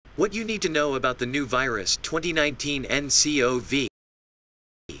What you need to know about the new virus 2019 Ncov.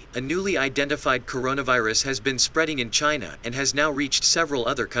 A newly identified coronavirus has been spreading in China and has now reached several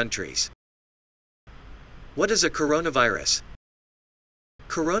other countries. What is a coronavirus?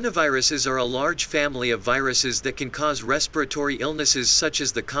 Coronaviruses are a large family of viruses that can cause respiratory illnesses such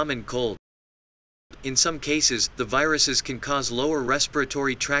as the common cold. In some cases, the viruses can cause lower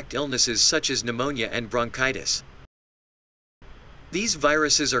respiratory tract illnesses such as pneumonia and bronchitis. These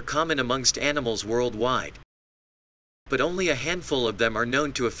viruses are common amongst animals worldwide, but only a handful of them are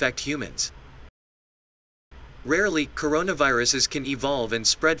known to affect humans. Rarely, coronaviruses can evolve and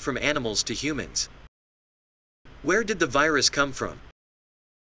spread from animals to humans. Where did the virus come from?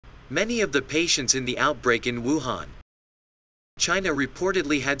 Many of the patients in the outbreak in Wuhan, China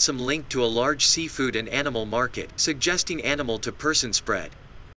reportedly had some link to a large seafood and animal market, suggesting animal-to-person spread.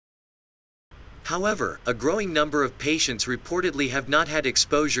 However, a growing number of patients reportedly have not had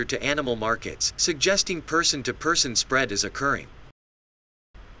exposure to animal markets, suggesting person-to-person spread is occurring.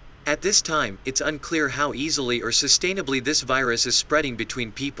 At this time, it's unclear how easily or sustainably this virus is spreading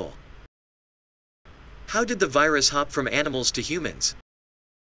between people. How did the virus hop from animals to humans?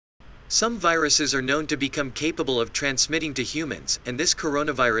 Some viruses are known to become capable of transmitting to humans, and this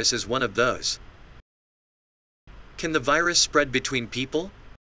coronavirus is one of those. Can the virus spread between people?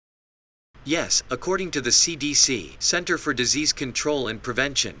 Yes, according to the CDC, Center for Disease Control and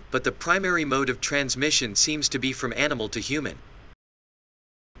Prevention, but the primary mode of transmission seems to be from animal to human.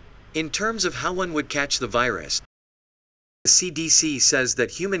 In terms of how one would catch the virus, the CDC says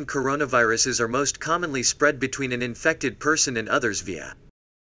that human coronaviruses are most commonly spread between an infected person and others via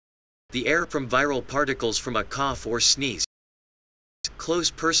the air, from viral particles from a cough or sneeze,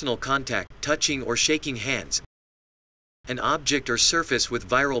 close personal contact, touching or shaking hands, an object or surface with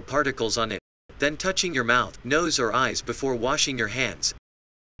viral particles on it, then touching your mouth, nose or eyes before washing your hands,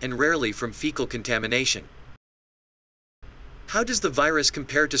 and rarely from fecal contamination. How does the virus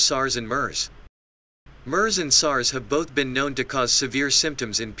compare to SARS and MERS? MERS and SARS have both been known to cause severe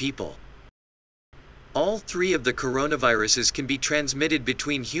symptoms in people. All three of the coronaviruses can be transmitted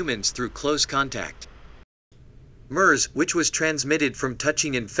between humans through close contact. MERS, which was transmitted from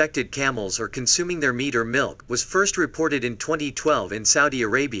touching infected camels or consuming their meat or milk, was first reported in 2012 in Saudi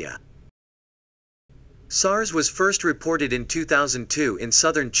Arabia. SARS was first reported in 2002 in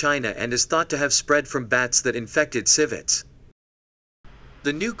southern China and is thought to have spread from bats that infected civets.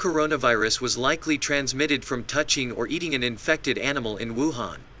 The new coronavirus was likely transmitted from touching or eating an infected animal in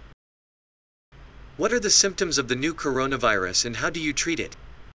Wuhan. What are the symptoms of the new coronavirus and how do you treat it?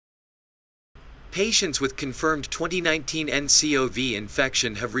 Patients with confirmed 2019 Ncov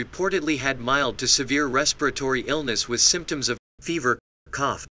infection have reportedly had mild to severe respiratory illness with symptoms of fever,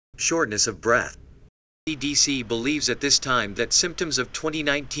 cough, shortness of breath. CDC believes at this time that symptoms of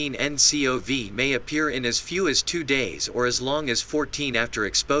 2019 Ncov may appear in as few as 2 days or as long as 14 after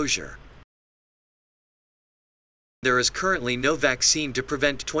exposure. There is currently no vaccine to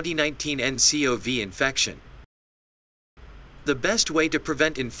prevent 2019 Ncov infection. The best way to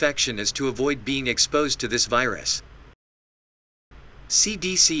prevent infection is to avoid being exposed to this virus.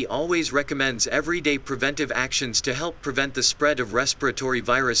 CDC always recommends everyday preventive actions to help prevent the spread of respiratory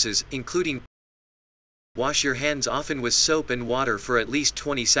viruses, including wash your hands often with soap and water for at least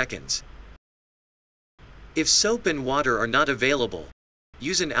 20 seconds. If soap and water are not available,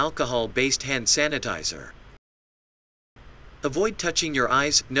 use an alcohol-based hand sanitizer. Avoid touching your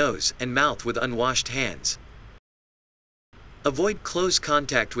eyes, nose, and mouth with unwashed hands. Avoid close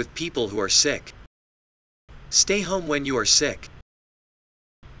contact with people who are sick. Stay home when you are sick.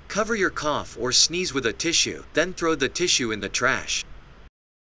 Cover your cough or sneeze with a tissue, then throw the tissue in the trash.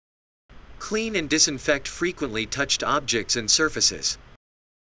 Clean and disinfect frequently touched objects and surfaces.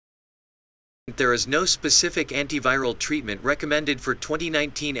 There is no specific antiviral treatment recommended for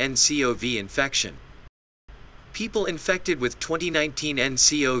 2019 Ncov infection. People infected with 2019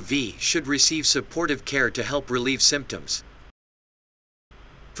 Ncov should receive supportive care to help relieve symptoms.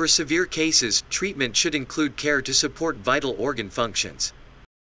 For severe cases, treatment should include care to support vital organ functions.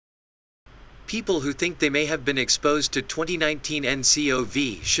 People who think they may have been exposed to 2019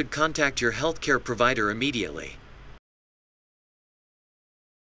 Ncov should contact your healthcare provider immediately.